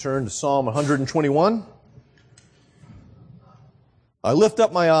Turn to Psalm 121. I lift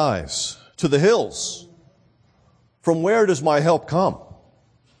up my eyes to the hills. From where does my help come?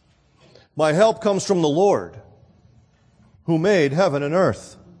 My help comes from the Lord, who made heaven and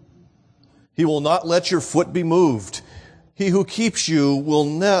earth. He will not let your foot be moved. He who keeps you will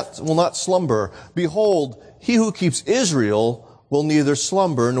not slumber. Behold, he who keeps Israel will neither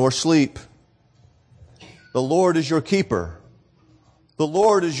slumber nor sleep. The Lord is your keeper. The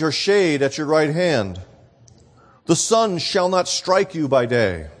Lord is your shade at your right hand. The sun shall not strike you by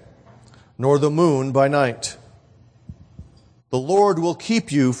day, nor the moon by night. The Lord will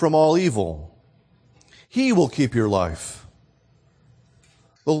keep you from all evil. He will keep your life.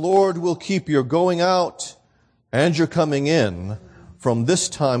 The Lord will keep your going out and your coming in from this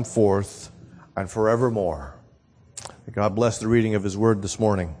time forth and forevermore. May God bless the reading of His word this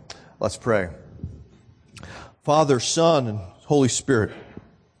morning. Let's pray. Father, Son, and Holy Spirit,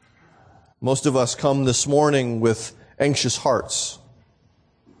 most of us come this morning with anxious hearts.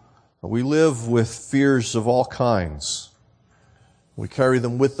 We live with fears of all kinds. We carry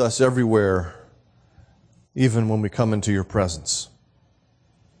them with us everywhere, even when we come into your presence.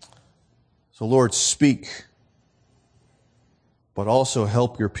 So, Lord, speak, but also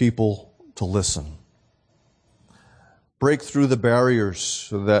help your people to listen. Break through the barriers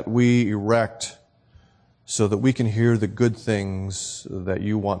that we erect so that we can hear the good things that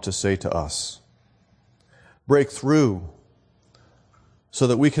you want to say to us. Break through so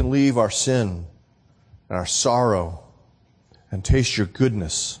that we can leave our sin and our sorrow and taste your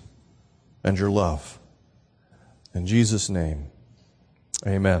goodness and your love. In Jesus' name,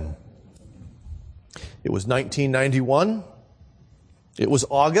 amen. It was 1991. It was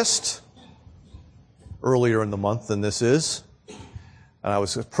August, earlier in the month than this is, and I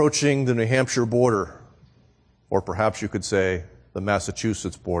was approaching the New Hampshire border, or perhaps you could say the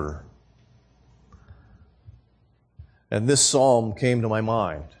Massachusetts border. And this psalm came to my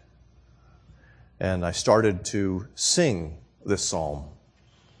mind, and I started to sing this psalm.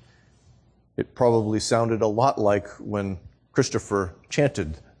 It probably sounded a lot like when Christopher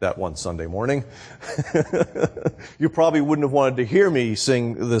chanted that one Sunday morning. You probably wouldn't have wanted to hear me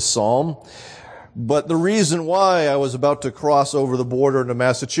sing this psalm. But the reason why I was about to cross over the border into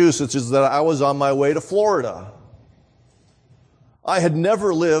Massachusetts is that I was on my way to Florida. I had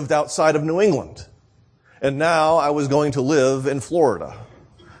never lived outside of New England, and now I was going to live in Florida.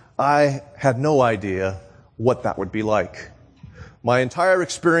 I had no idea what that would be like. My entire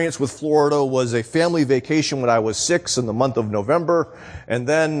experience with Florida was a family vacation when I was 6 in the month of November, and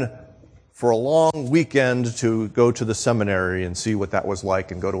then for a long weekend to go to the seminary and see what that was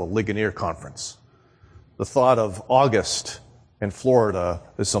like and go to a Ligonier conference. The thought of August in Florida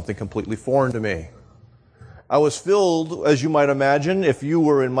is something completely foreign to me. I was filled, as you might imagine, if you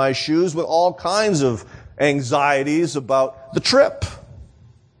were in my shoes, with all kinds of anxieties about the trip.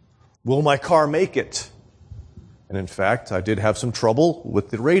 Will my car make it? And in fact, I did have some trouble with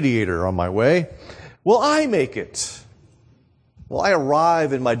the radiator on my way. Will I make it? Will I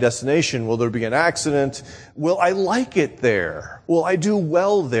arrive in my destination? Will there be an accident? Will I like it there? Will I do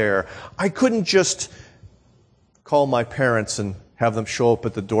well there? I couldn't just call my parents and have them show up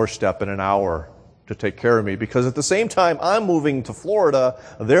at the doorstep in an hour to take care of me, because at the same time I'm moving to Florida,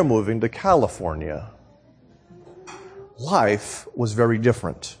 they're moving to California. Life was very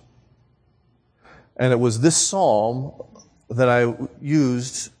different. And it was this psalm that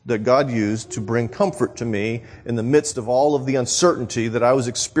God used to bring comfort to me in the midst of all of the uncertainty that I was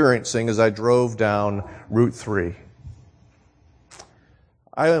experiencing as I drove down Route 3.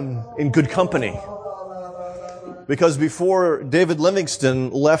 I am in good company, because before David Livingstone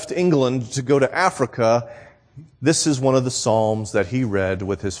left England to go to Africa, this is one of the psalms that he read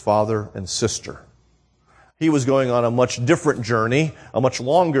with his father and sister. He was going on a much different journey, a much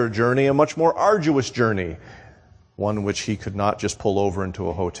longer journey, a much more arduous journey, one in which he could not just pull over into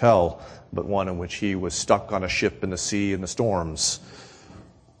a hotel, but one in which he was stuck on a ship in the sea in the storms.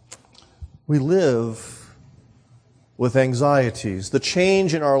 We live with anxieties. The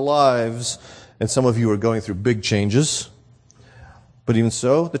change in our lives, and some of you are going through big changes, but even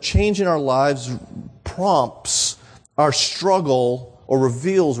so, the change in our lives prompts our struggle, or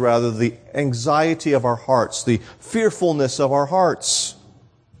reveals rather, the anxiety of our hearts, the fearfulness of our hearts,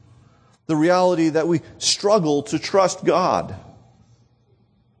 the reality that we struggle to trust God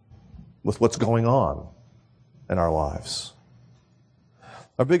with what's going on in our lives.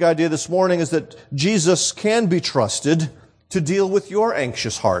 Our big idea this morning is that Jesus can be trusted to deal with your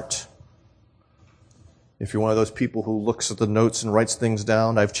anxious heart. If you're one of those people who looks at the notes and writes things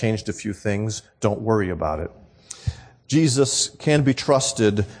down, I've changed a few things. Don't worry about it. Jesus can be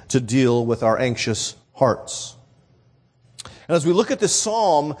trusted to deal with our anxious hearts. And as we look at this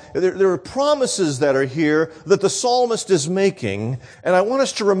psalm, there are promises that are here that the psalmist is making. And I want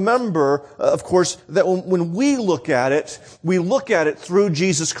us to remember, of course, that when we look at it through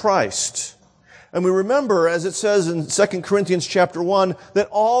Jesus Christ. And we remember, as it says in 2 Corinthians chapter 1, that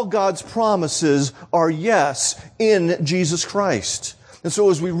all God's promises are yes in Jesus Christ. And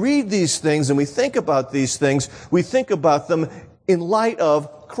so as we read these things and we think about these things, we think about them in light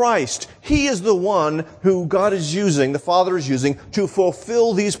of Christ. He is the one who God is using, the Father is using, to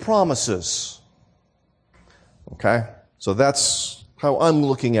fulfill these promises. Okay? So that's how I'm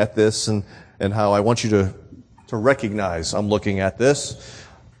looking at this and how I want you to recognize I'm looking at this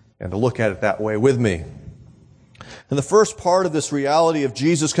and to look at it that way with me. And the first part of this reality of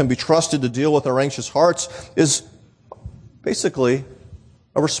Jesus can be trusted to deal with our anxious hearts is basically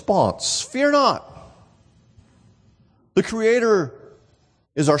a response. Fear not. The Creator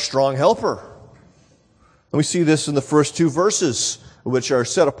is our strong helper. And we see this in the first two verses, which are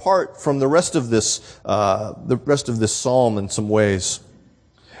set apart from the rest of this psalm in some ways.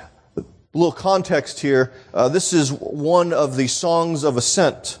 A little context here. This is one of the songs of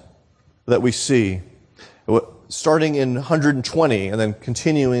ascent that we see, starting in 120 and then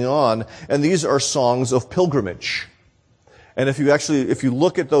continuing on. And these are songs of pilgrimage. And if you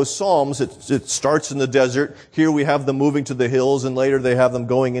look at those psalms, it starts in the desert. Here we have them moving to the hills, and later they have them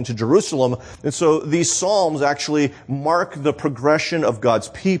going into Jerusalem. And so these psalms actually mark the progression of God's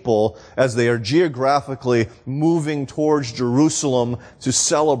people as they are geographically moving towards Jerusalem to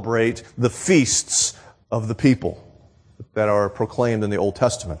celebrate the feasts of the people that are proclaimed in the Old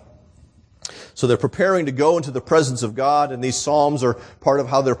Testament. So they're preparing to go into the presence of God, and these psalms are part of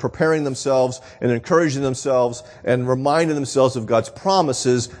how they're preparing themselves and encouraging themselves and reminding themselves of God's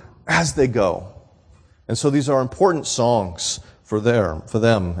promises as they go. And so these are important songs for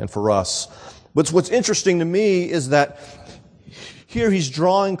them and for us. But what's interesting to me is that here he's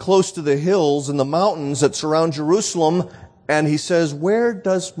drawing close to the hills and the mountains that surround Jerusalem, and he says, "Where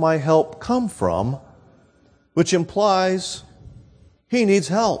does my help come from?" Which implies he needs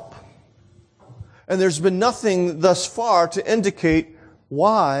help. And there's been nothing thus far to indicate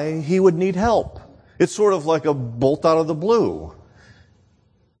why he would need help. It's sort of like a bolt out of the blue.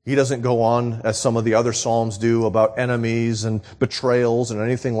 He doesn't go on, as some of the other psalms do, about enemies and betrayals and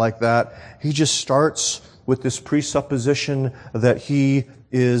anything like that. He just starts with this presupposition that he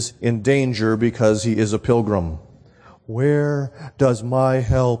is in danger because he is a pilgrim. Where does my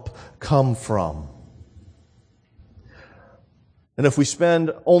help come from? And if we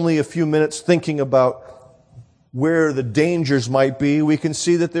spend only a few minutes thinking about where the dangers might be, we can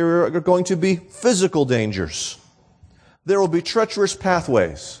see that there are going to be physical dangers. There will be treacherous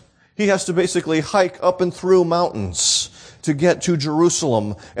pathways. He has to basically hike up and through mountains to get to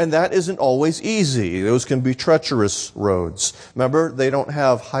Jerusalem, and that isn't always easy. Those can be treacherous roads. Remember, they don't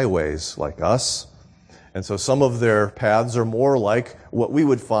have highways like us. And so some of their paths are more like what we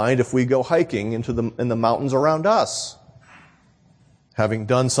would find if we go hiking in the mountains around us. Having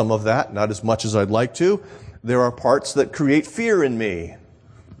done some of that, not as much as I'd like to, there are parts that create fear in me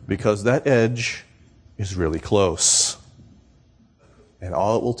because that edge is really close. And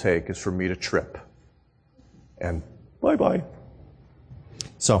all it will take is for me to trip. And bye-bye.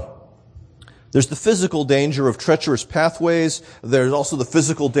 So, there's the physical danger of treacherous pathways. There's also the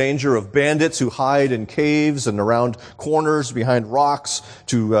physical danger of bandits who hide in caves and around corners behind rocks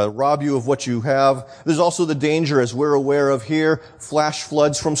to rob you of what you have. There's also the danger, as we're aware of here, flash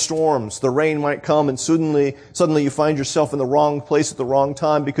floods from storms. The rain might come and suddenly you find yourself in the wrong place at the wrong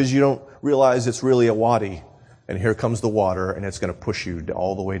time because you don't realize it's really a wadi. And here comes the water, and it's going to push you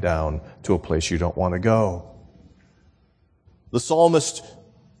all the way down to a place you don't want to go. The psalmist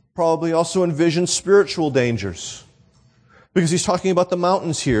probably also envisions spiritual dangers because he's talking about the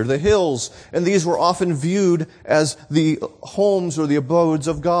mountains here, the hills, and these were often viewed as the homes or the abodes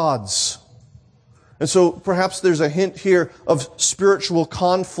of gods. And so perhaps there's a hint here of spiritual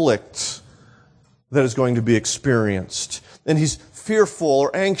conflict that is going to be experienced. And he's fearful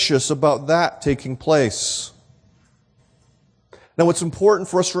or anxious about that taking place. Now, what's important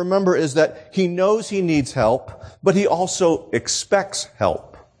for us to remember is that he knows he needs help, but he also expects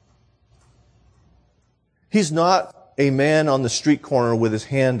help. He's not a man on the street corner with his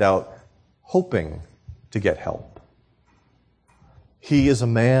hand out hoping to get help. He is a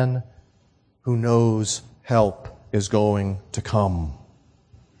man who knows help is going to come.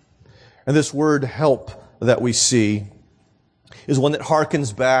 And this word help that we see is one that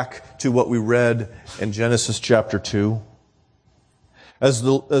harkens back to what we read in Genesis chapter 2. As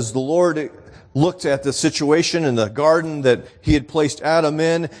the Lord looked at the situation in the garden that he had placed Adam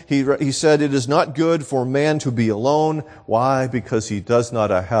in, he said, "It is not good for man to be alone." Why? Because he does not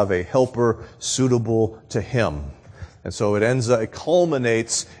have a helper suitable to him. And so it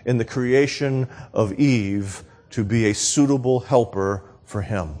culminates in the creation of Eve to be a suitable helper for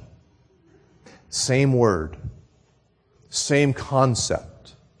him. Same word, same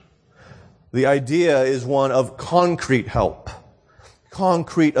concept. The idea is one of concrete help,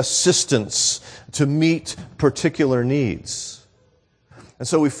 concrete assistance to meet particular needs. And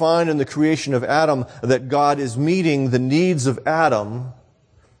so we find in the creation of Adam that God is meeting the needs of Adam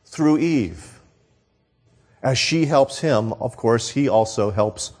through Eve. As she helps him, of course, he also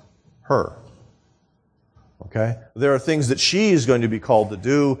helps her. Okay? There are things that she is going to be called to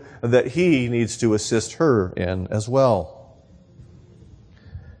do that he needs to assist her in as well.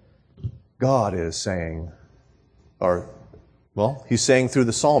 God is saying, he's saying through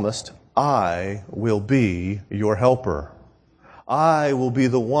the psalmist, "I will be your helper. I will be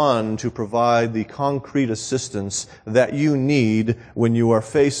the one to provide the concrete assistance that you need when you are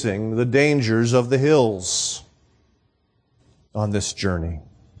facing the dangers of the hills on this journey."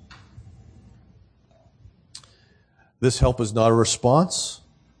 This help is not a response,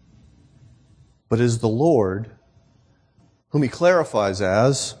 but is the Lord, whom he clarifies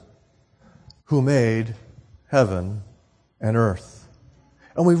as, who made heaven and earth.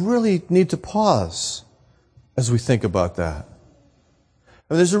 And we really need to pause as we think about that.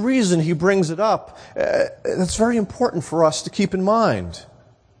 And there's a reason he brings it up. That's very important for us to keep in mind.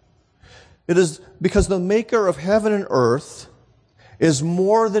 It is because the maker of heaven and earth is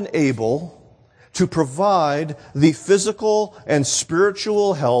more than able to provide the physical and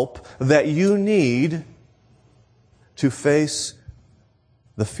spiritual help that you need to face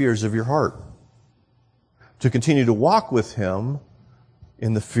the fears of your heart, to continue to walk with him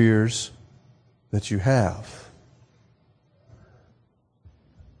in the fears that you have.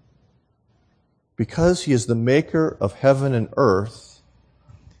 Because he is the maker of heaven and earth,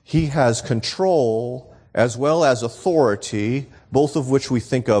 he has control as well as authority, both of which we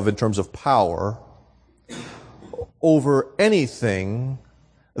think of in terms of power, over anything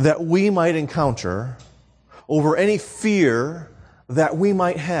that we might encounter, over any fear that we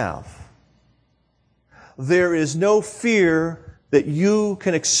might have. There is no fear that you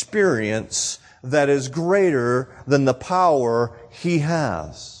can experience that is greater than the power he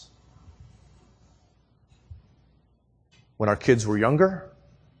has. When our kids were younger,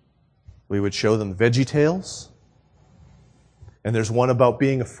 we would show them Veggie Tales. And there's one about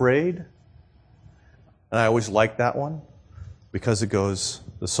being afraid. And I always liked that one because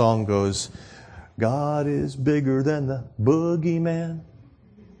the song goes, "God is bigger than the boogeyman.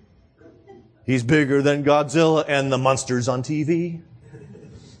 He's bigger than Godzilla and the monsters on TV."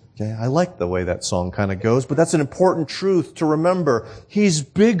 Okay, I like the way that song kind of goes, but that's an important truth to remember. He's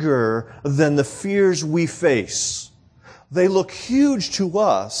bigger than the fears we face. They look huge to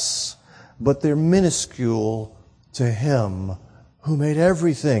us, but they're minuscule to him who made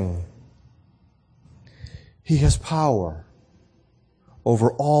everything. He has power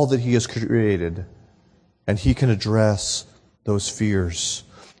over all that he has created, and he can address those fears.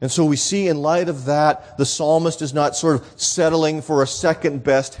 And so we see in light of that, the psalmist is not sort of settling for a second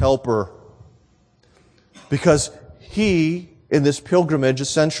best helper, because he, in this pilgrimage,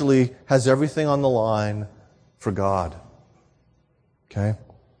 essentially has everything on the line for God. Okay?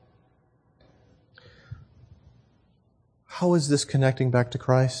 How is this connecting back to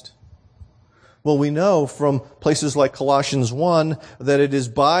Christ? Well, we know from places like Colossians 1 that it is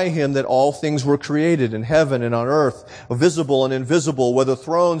by him that all things were created in heaven and on earth, visible and invisible, whether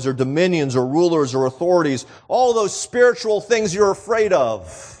thrones or dominions or rulers or authorities, all those spiritual things you're afraid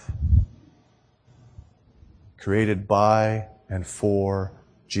of. Created by and for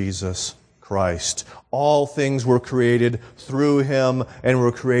Jesus Christ. All things were created through him and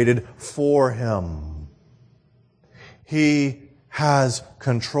were created for him. He has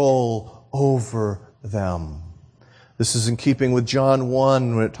control over them. This is in keeping with John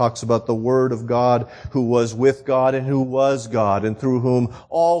 1 when it talks about the Word of God who was with God and who was God and through whom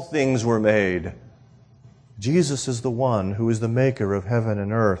all things were made. Jesus is the one who is the maker of heaven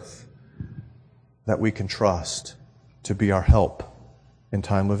and earth that we can trust to be our help in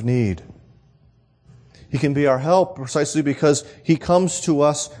time of need. He can be our help precisely because he comes to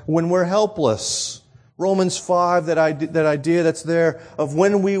us when we're helpless. Romans 5, that idea that's there of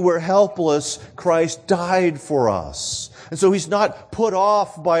when we were helpless, Christ died for us. And so he's not put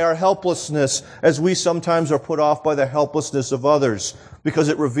off by our helplessness as we sometimes are put off by the helplessness of others because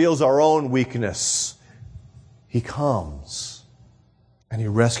it reveals our own weakness. He comes and he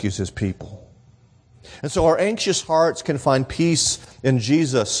rescues his people. And so our anxious hearts can find peace in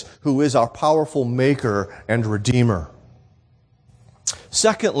Jesus, who is our powerful maker and redeemer.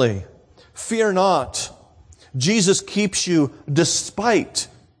 Secondly, fear not. Jesus keeps you despite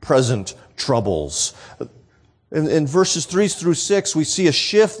present troubles. In verses 3 through 6, we see a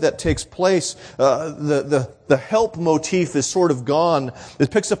shift that takes place. The help motif is sort of gone.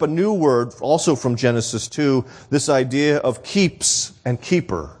 It picks up a new word, also from Genesis 2, this idea of keeps and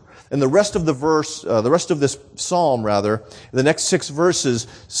keeper. And the rest of this psalm, the next 6 verses,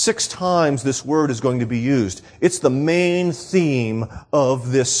 6 times this word is going to be used. It's the main theme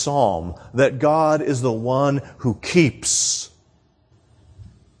of this psalm, that God is the one who keeps.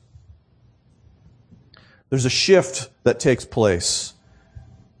 There's a shift that takes place.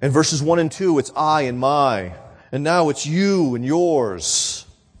 In verses 1 and 2, it's I and my. And now it's you and yours.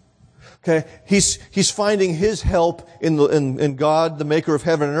 Okay? He's finding his help in God, the maker of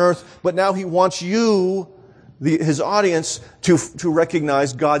heaven and earth, but now he wants you, his audience, to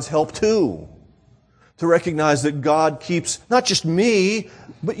recognize God's help too. To recognize that God keeps not just me,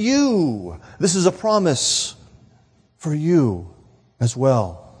 but you. This is a promise for you as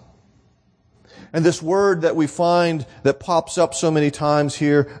well. And this word that we find that pops up so many times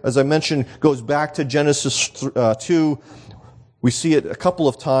here, as I mentioned, goes back to Genesis 2. We see it a couple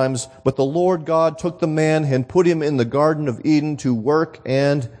of times. But the Lord God took the man and put him in the Garden of Eden to work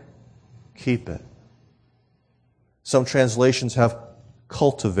and keep it. Some translations have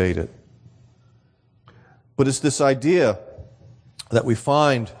cultivate it. But it's this idea that we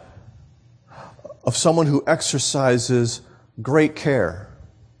find of someone who exercises great care.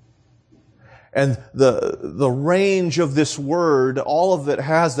 And the range of this word, all of it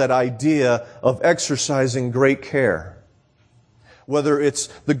has that idea of exercising great care. Whether it's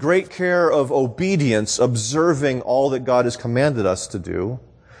the great care of obedience, observing all that God has commanded us to do,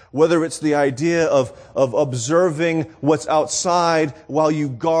 whether it's the idea of observing what's outside while you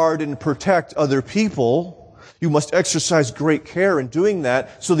guard and protect other people, you must exercise great care in doing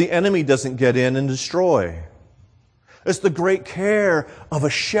that so the enemy doesn't get in and destroy. It's the great care of a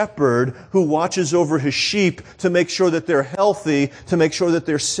shepherd who watches over his sheep to make sure that they're healthy, to make sure that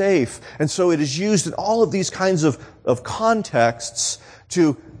they're safe. And so it is used in all of these kinds of contexts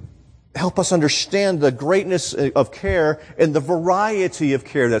to help us understand the greatness of care and the variety of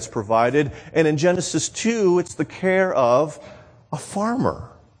care that's provided. And in Genesis 2, it's the care of a farmer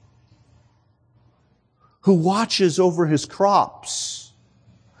who watches over his crops.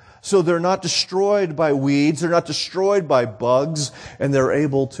 So they're not destroyed by weeds, they're not destroyed by bugs, and they're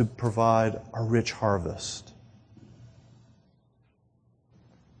able to provide a rich harvest.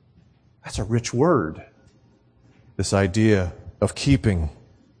 That's a rich word, this idea of keeping.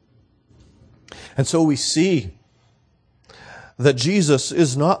 And so we see that Jesus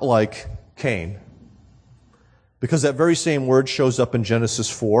is not like Cain, because that very same word shows up in Genesis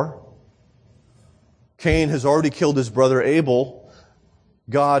 4. Cain has already killed his brother Abel.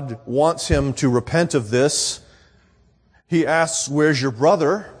 God wants him to repent of this. He asks, "Where's your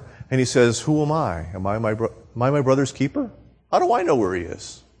brother?" And he says, "Who am I? Am I my brother's keeper? How do I know where he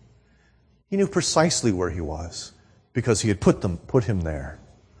is?" He knew precisely where he was because he had put him there.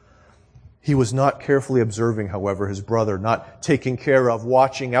 He was not carefully observing, however, his brother, not taking care of,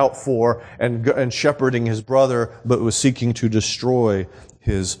 watching out for, and shepherding his brother, but was seeking to destroy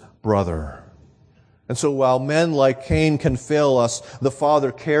his brother. And so while men like Cain can fail us, the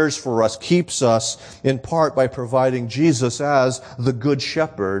Father cares for us, keeps us, in part by providing Jesus as the Good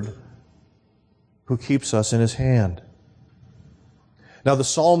Shepherd who keeps us in His hand. Now the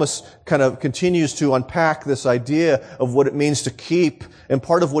psalmist kind of continues to unpack this idea of what it means to keep, and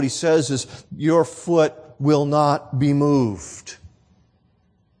part of what he says is, your foot will not be moved.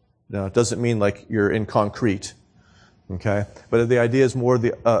 Now it doesn't mean like you're in concrete, okay? But the idea is more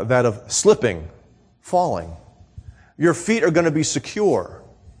that of slipping, falling. Your feet are going to be secure.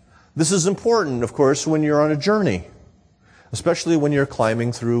 This is important, of course, when you're on a journey, especially when you're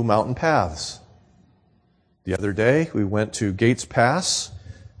climbing through mountain paths. The other day, we went to Gates Pass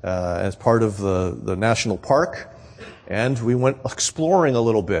as part of the national park, and we went exploring a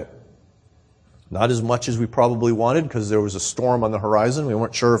little bit. Not as much as we probably wanted because there was a storm on the horizon. We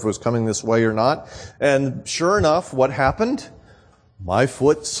weren't sure if it was coming this way or not. And sure enough, what happened? My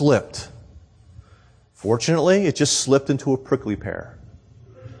foot slipped. Fortunately, it just slipped into a prickly pear.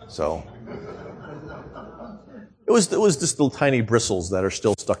 So it was just little tiny bristles that are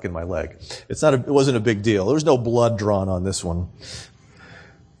still stuck in my leg. It wasn't a big deal. There was no blood drawn on this one.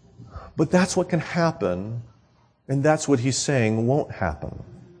 But that's what can happen, and that's what he's saying won't happen.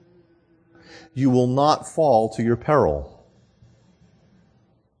 You will not fall to your peril.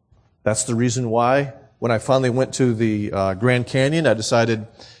 That's the reason why when I finally went to the Grand Canyon, I decided,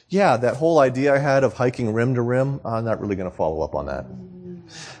 yeah, that whole idea I had of hiking rim to rim, I'm not really going to follow up on that.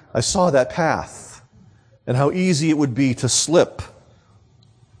 I saw that path and how easy it would be to slip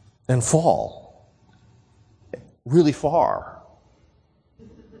and fall really far.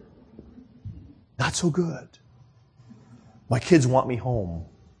 Not so good. My kids want me home.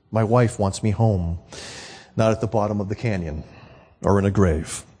 My wife wants me home, not at the bottom of the canyon or in a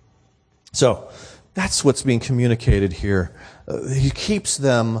grave. So that's what's being communicated here. He keeps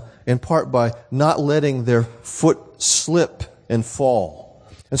them in part by not letting their foot slip and fall.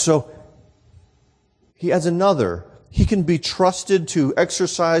 And so he adds another. He can be trusted to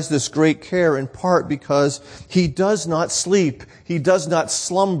exercise this great care in part because he does not sleep. He does not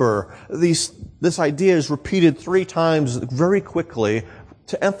slumber. This idea is repeated 3 times very quickly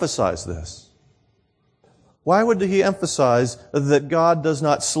to emphasize this. Why would he emphasize that God does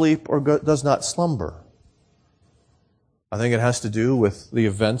not sleep or does not slumber? I think it has to do with the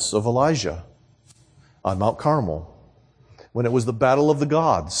events of Elijah on Mount Carmel, when it was the battle of the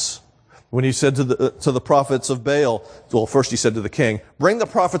gods. When he said to the prophets of Baal, well, first he said to the king, bring the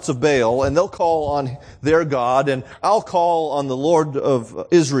prophets of Baal, and they'll call on their God, and I'll call on the Lord of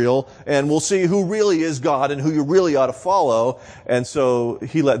Israel, and we'll see who really is God and who you really ought to follow. And so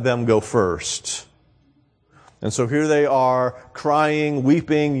he let them go first. And so here they are, crying,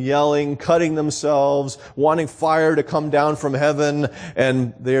 weeping, yelling, cutting themselves, wanting fire to come down from heaven,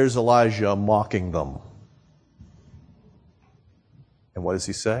 and there's Elijah mocking them. And what does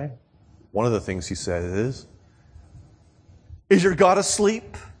he say? One of the things he says is your God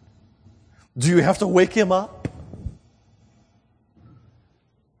asleep? Do you have to wake him up?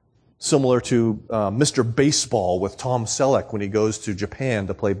 Similar to Mr. Baseball with Tom Selleck when he goes to Japan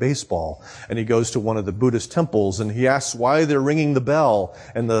to play baseball. And he goes to one of the Buddhist temples and he asks why they're ringing the bell.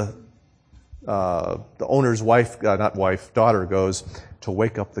 And the owner's daughter goes, to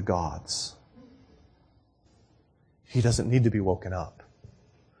wake up the gods. He doesn't need to be woken up.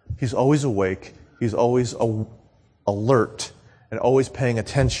 He's always awake. He's always alert and always paying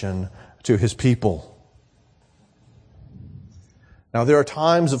attention to his people. Now, there are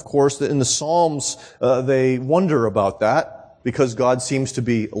times, of course, that in the Psalms, they wonder about that because God seems to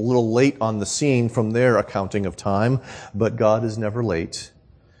be a little late on the scene from their accounting of time, but God is never late.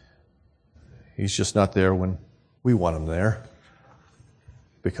 He's just not there when we want him there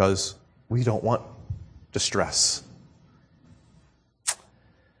because we don't want distress.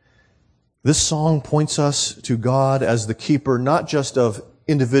 This song points us to God as the keeper, not just of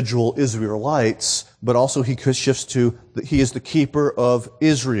individual Israelites, but also he shifts to he is the keeper of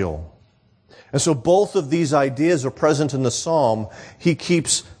Israel. And so both of these ideas are present in the psalm. He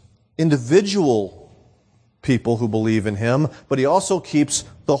keeps individual people who believe in him, but he also keeps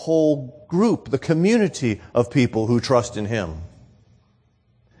the whole group, the community of people who trust in him.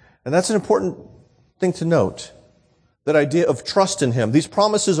 And that's an important thing to note. That idea of trust in him. These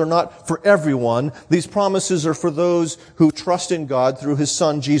promises are not for everyone. These promises are for those who trust in God through his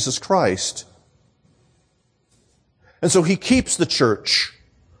Son, Jesus Christ. And so he keeps the church.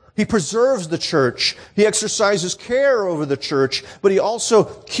 He preserves the church. He exercises care over the church, but he also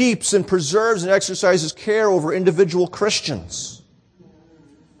keeps and preserves and exercises care over individual Christians.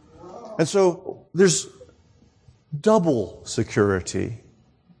 And so there's double security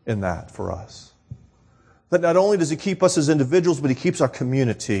in that for us. That not only does he keep us as individuals, but he keeps our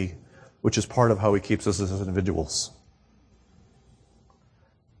community, which is part of how he keeps us as individuals.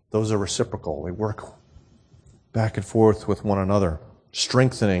 Those are reciprocal. They work back and forth with one another,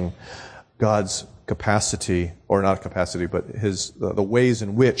 strengthening God's capacity, or not capacity, but the ways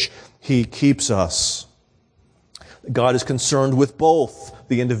in which he keeps us. God is concerned with both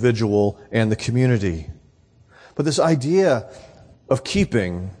the individual and the community. But this idea of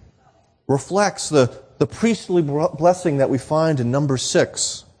keeping reflects the priestly blessing that we find in number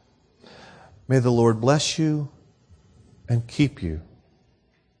 6. May the Lord bless you and keep you.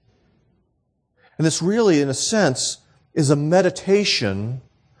 And this really, in a sense, is a meditation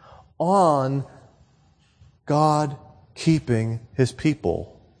on God keeping his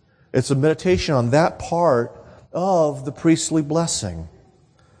people. It's a meditation on that part of the priestly blessing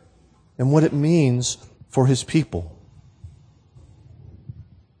and what it means for his people.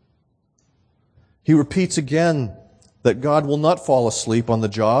 He repeats again that God will not fall asleep on the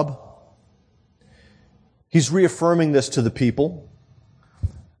job. He's reaffirming this to the people.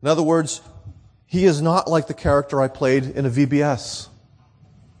 In other words, he is not like the character I played in a VBS.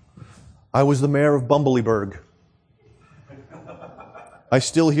 I was the mayor of Bumblebyburg. I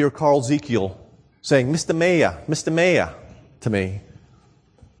still hear Carl Zekiel saying, Mr. Mayor, to me.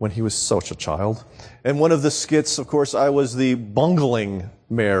 when he was such a child. And one of the skits, of course, I was the bungling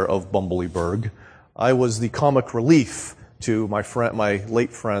mayor of Bumblebyburg. I was the comic relief to my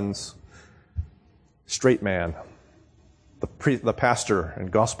late friend's straight man, the pastor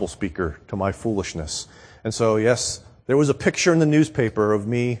and gospel speaker to my foolishness. And so, yes, there was a picture in the newspaper of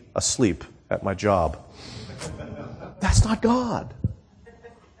me asleep at my job. That's not God.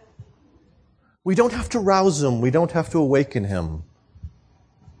 We don't have to rouse him. We don't have to awaken him.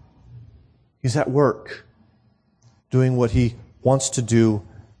 He's at work, doing what he wants to do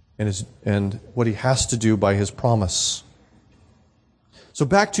and what he has to do by his promise. So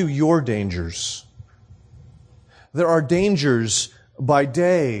back to your dangers. There are dangers by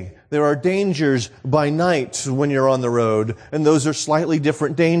day. There are dangers by night when you're on the road, and those are slightly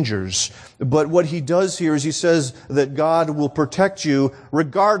different dangers. But what he does here is he says that God will protect you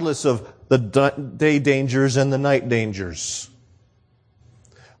regardless of the day dangers and the night dangers.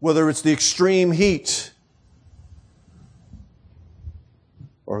 Whether it's the extreme heat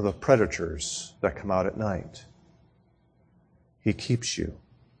or the predators that come out at night, he keeps you.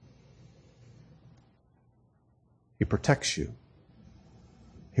 He protects you.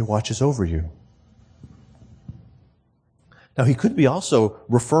 He watches over you. Now, he could be also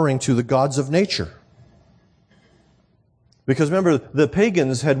referring to the gods of nature. Because remember, the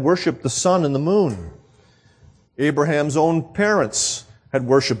pagans had worshipped the sun and the moon. Abraham's own parents had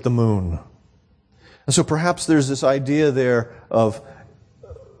worshipped the moon. And so perhaps there's this idea there of,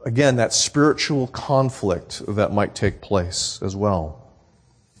 again, that spiritual conflict that might take place as well.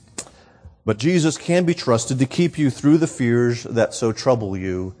 But Jesus can be trusted to keep you through the fears that so trouble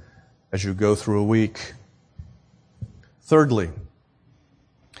you as you go through a week. Thirdly,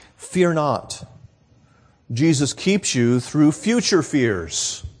 fear not. Jesus keeps you through future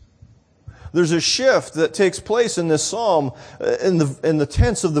fears. There's a shift that takes place in this psalm in the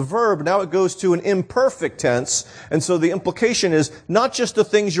tense of the verb. Now it goes to an imperfect tense. And so the implication is not just the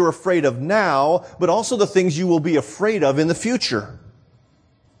things you're afraid of now, but also the things you will be afraid of in the future.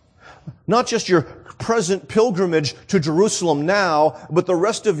 Not just your present pilgrimage to Jerusalem now, but the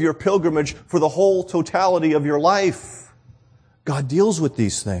rest of your pilgrimage for the whole totality of your life. God deals with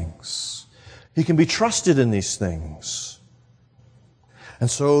these things. He can be trusted in these things. And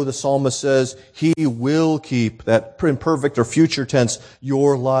so the psalmist says, He will keep, that imperfect or future tense,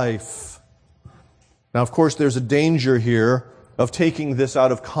 your life. Now, of course, there's a danger here of taking this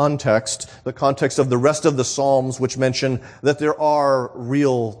out of context, the context of the rest of the Psalms, which mention that there are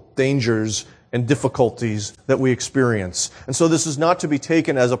real dangers and difficulties that we experience. And so this is not to be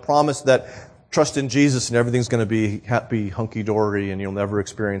taken as a promise that trust in Jesus and everything's going to be happy, hunky-dory, and you'll never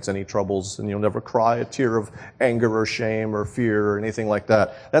experience any troubles, and you'll never cry a tear of anger or shame or fear or anything like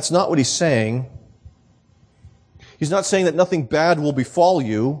that. That's not what he's saying. He's not saying that nothing bad will befall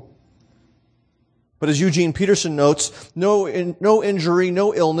you. But as Eugene Peterson notes, no injury,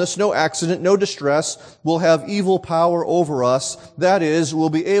 no illness, no accident, no distress will have evil power over us. That is, will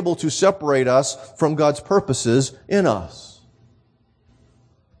be able to separate us from God's purposes in us.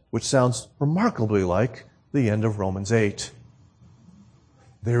 Which sounds remarkably like the end of Romans 8.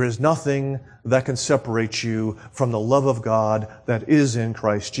 There is nothing that can separate you from the love of God that is in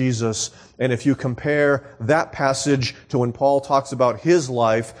Christ Jesus. And if you compare that passage to when Paul talks about his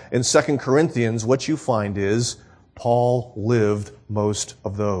life in 2 Corinthians, what you find is Paul lived most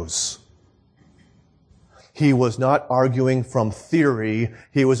of those. He was not arguing from theory.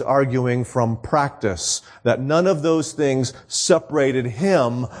 He was arguing from practice. That none of those things separated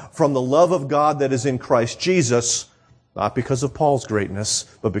him from the love of God that is in Christ Jesus, not because of Paul's greatness,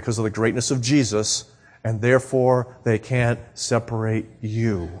 but because of the greatness of Jesus, and therefore they can't separate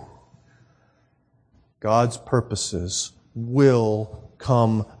you. God's purposes will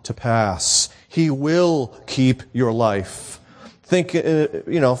come to pass. He will keep your life. Think,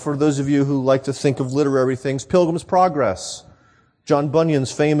 for those of you who like to think of literary things, Pilgrim's Progress, John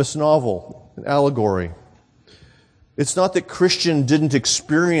Bunyan's famous novel, an allegory. It's not that Christian didn't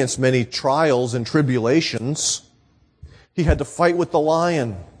experience many trials and tribulations. He had to fight with the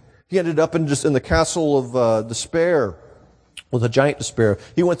lion. He ended up in the castle of despair, with a giant despair.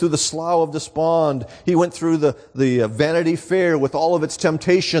 He went through the slough of despond. He went through the Vanity Fair with all of its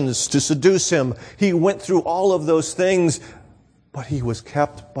temptations to seduce him. He went through all of those things. But he was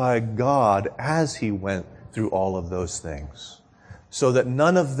kept by God as he went through all of those things, so that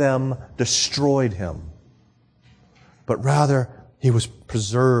none of them destroyed him, but rather he was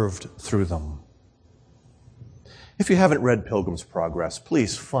preserved through them. If you haven't read Pilgrim's Progress,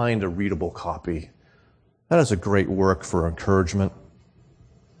 please find a readable copy. That is a great work for encouragement.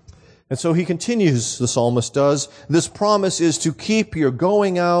 And so he continues, the psalmist does, this promise is to keep your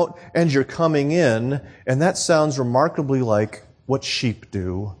going out and your coming in. And that sounds remarkably like what sheep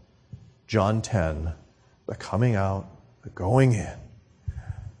do. John 10, the coming out, the going in.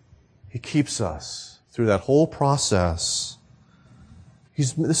 He keeps us through that whole process.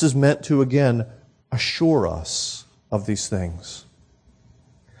 This is meant to, again, assure us of these things.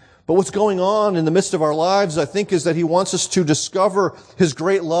 But what's going on in the midst of our lives, I think, is that he wants us to discover his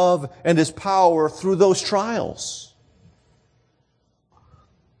great love and his power through those trials.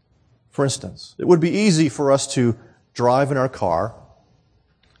 For instance, it would be easy for us to drive in our car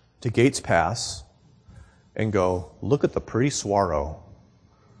to Gates Pass and go, look at the pretty saguaro.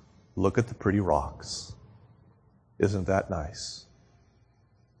 Look at the pretty rocks. Isn't that nice?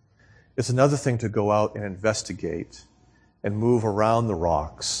 It's another thing to go out and investigate and move around the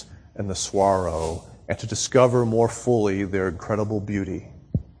rocks and the saguaro and to discover more fully their incredible beauty.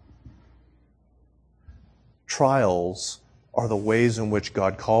 Trials are the ways in which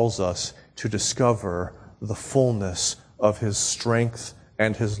God calls us to discover the fullness of his strength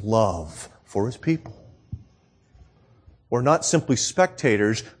and his love for his people. We're not simply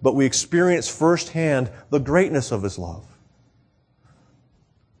spectators, but we experience firsthand the greatness of his love.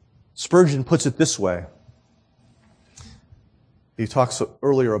 Spurgeon puts it this way. He talks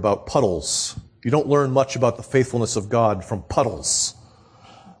earlier about puddles. You don't learn much about the faithfulness of God from puddles.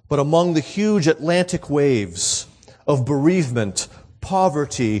 But among the huge Atlantic waves of bereavement,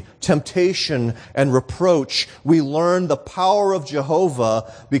 poverty, temptation, and reproach, we learn the power of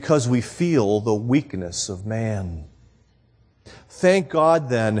Jehovah because we feel the weakness of man. Thank God,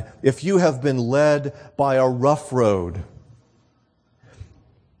 then, if you have been led by a rough road.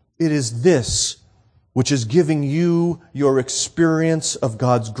 It is this which is giving you your experience of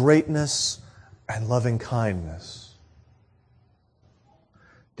God's greatness and loving kindness.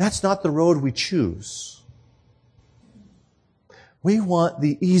 That's not the road we choose. We want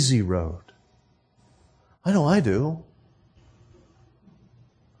the easy road. I know I do.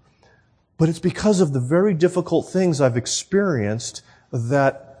 But it's because of the very difficult things I've experienced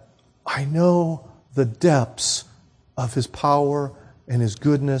that I know the depths of his power and his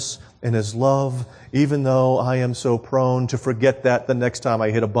goodness and his love, even though I am so prone to forget that the next time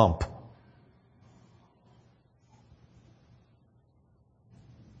I hit a bump.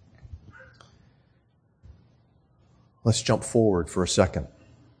 Let's jump forward for a second.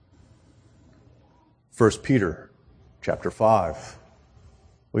 1 Peter chapter 5.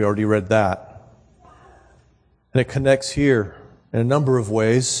 We already read that. And it connects here in a number of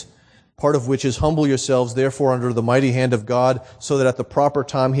ways, part of which is humble yourselves, therefore, under the mighty hand of God, so that at the proper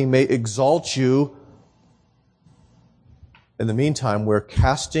time he may exalt you. In the meantime, we're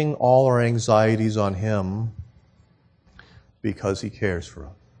casting all our anxieties on him because he cares for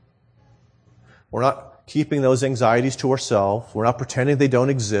us. We're not keeping those anxieties to ourselves. We're not pretending they don't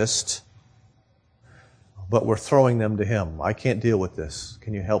exist. But we're throwing them to him. I can't deal with this.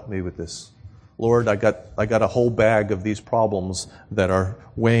 Can you help me with this? Lord, I got a whole bag of these problems that are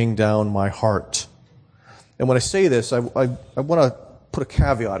weighing down my heart. And when I say this, I want to put a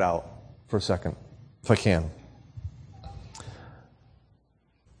caveat out for a second, if I can.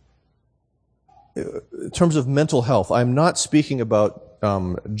 In terms of mental health, I'm not speaking about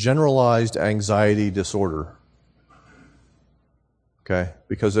generalized anxiety disorder. Okay?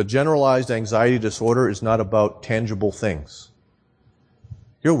 Because a generalized anxiety disorder is not about tangible things.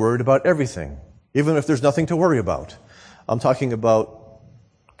 You're worried about everything, even if there's nothing to worry about. I'm talking about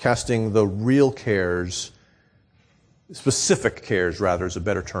casting the real cares, specific cares rather is a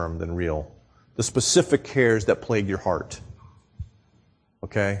better term than real. The specific cares that plague your heart.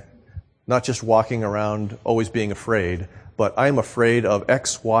 Okay? Not just walking around always being afraid, but I'm afraid of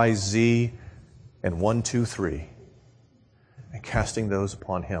X, Y, Z, and 1, 2, 3. And casting those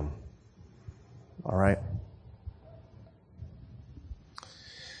upon him. All right?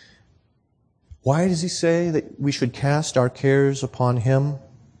 Why does he say that we should cast our cares upon him?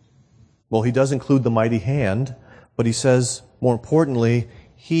 Well, he does include the mighty hand, but he says, more importantly,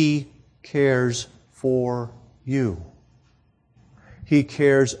 he cares for you. He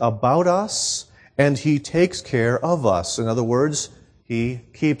cares about us, and he takes care of us. In other words, he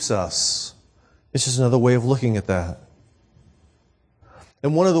keeps us. It's just another way of looking at that.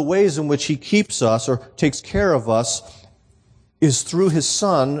 And one of the ways in which he keeps us or takes care of us is through his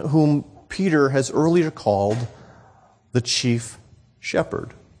Son, whom Peter has earlier called the chief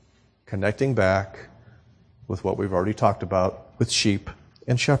shepherd, connecting back with what we've already talked about with sheep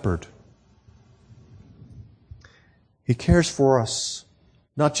and shepherd. He cares for us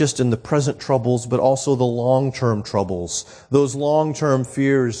not just in the present troubles, but also the long-term troubles. Those long-term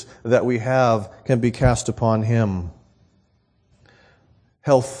fears that we have can be cast upon Him.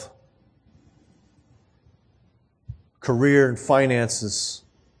 Health, career, and finances,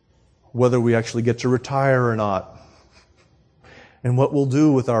 whether we actually get to retire or not, and what we'll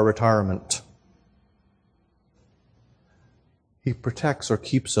do with our retirement. He protects or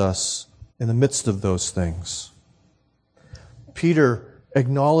keeps us in the midst of those things. Peter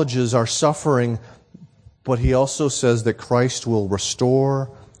acknowledges our suffering, but he also says that Christ will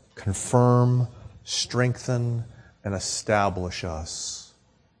restore, confirm, strengthen, and establish us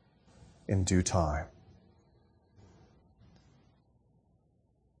in due time.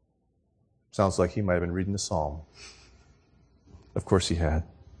 Sounds like he might have been reading the Psalm. Of course he had.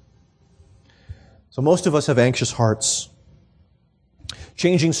 So most of us have anxious hearts.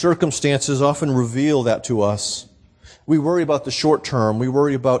 Changing circumstances often reveal that to us. We worry about the short term. We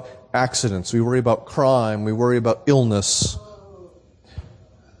worry about accidents. We worry about crime. We worry about illness.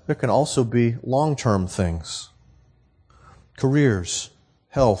 There can also be long-term things. Careers,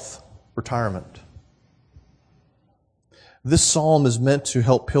 health, retirement. This psalm is meant to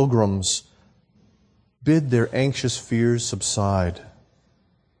help pilgrims bid their anxious fears subside.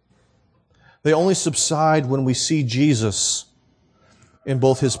 They only subside when we see Jesus in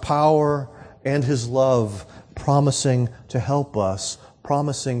both His power and His love, promising to help us,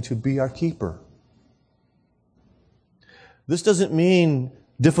 promising to be our keeper. This doesn't mean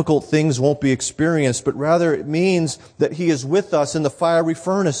difficult things won't be experienced, but rather it means that He is with us in the fiery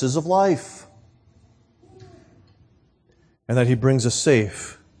furnaces of life, and that He brings us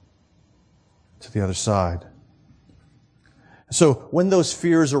safe to the other side. So when those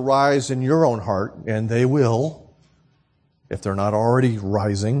fears arise in your own heart, and they will, if they're not already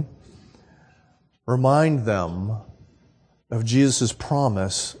rising, remind them of Jesus'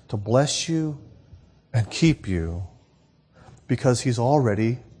 promise to bless you and keep you, because He's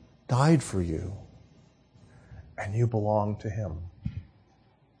already died for you and you belong to Him.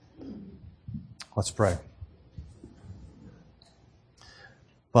 Let's pray.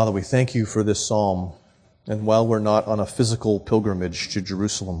 Father, we thank You for this psalm. And while we're not on a physical pilgrimage to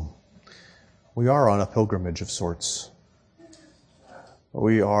Jerusalem, we are on a pilgrimage of sorts.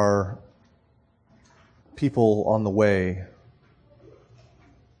 We are people on the way,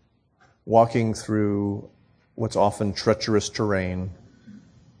 walking through what's often treacherous terrain,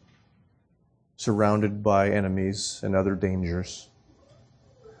 surrounded by enemies and other dangers.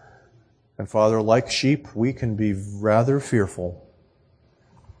 And Father, like sheep, we can be rather fearful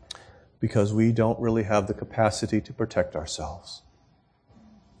because we don't really have the capacity to protect ourselves.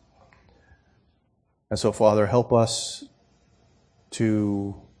 And so, Father, help us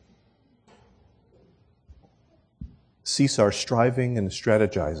to cease our striving and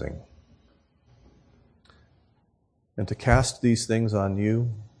strategizing, and to cast these things on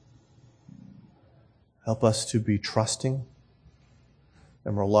You. Help us to be trusting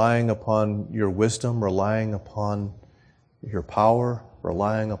and relying upon Your wisdom, relying upon Your power,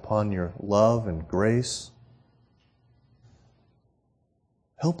 relying upon Your love and grace.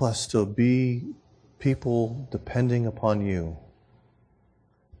 Help us to be people depending upon You,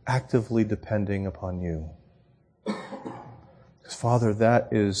 actively depending upon You. Because, Father, that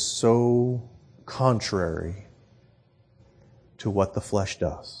is so contrary to what the flesh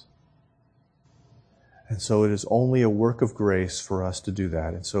does. And so it is only a work of grace for us to do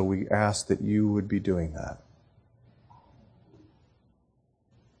that. And so we ask that You would be doing that.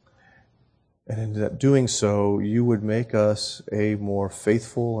 And in that doing so, You would make us a more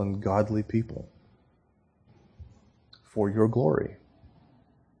faithful and godly people for Your glory,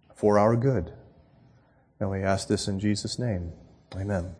 for our good. And we ask this in Jesus' name. Amen.